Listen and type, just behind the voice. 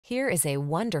Here is a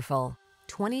wonderful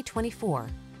 2024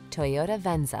 Toyota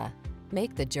Venza.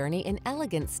 Make the journey in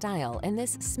elegant style in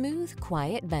this smooth,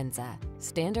 quiet Venza.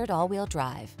 Standard all-wheel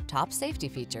drive, top safety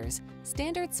features,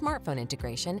 standard smartphone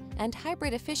integration, and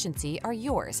hybrid efficiency are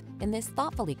yours in this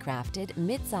thoughtfully crafted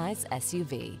midsize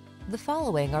SUV. The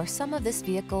following are some of this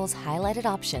vehicle's highlighted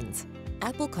options: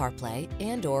 Apple CarPlay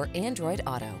and/or Android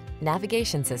Auto,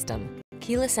 navigation system,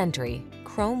 keyless entry,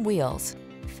 chrome wheels,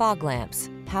 fog lamps,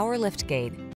 power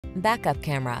liftgate, backup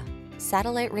camera,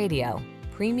 satellite radio,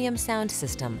 premium sound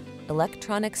system,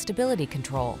 electronic stability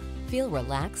control. Feel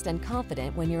relaxed and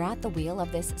confident when you're at the wheel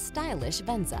of this stylish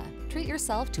Venza. Treat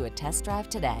yourself to a test drive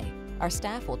today. Our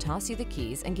staff will toss you the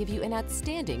keys and give you an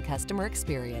outstanding customer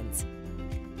experience.